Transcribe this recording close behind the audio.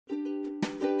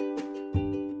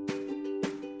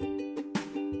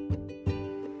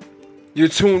You're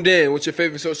tuned in with your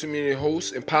favorite social media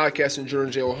host and podcasting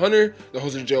journalist, J.O. Hunter, the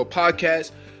host of the J.O.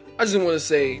 Podcast. I just want to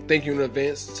say thank you in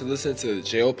advance to listen to the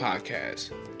J.O.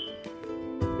 Podcast.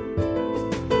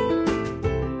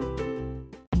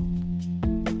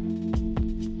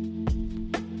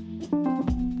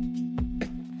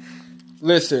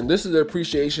 Listen, this is the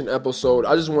appreciation episode.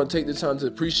 I just want to take the time to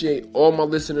appreciate all my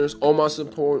listeners, all my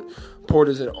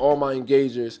supporters, and all my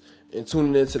engagers in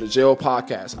tuning into the J.O.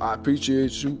 Podcast. I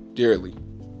appreciate you dearly.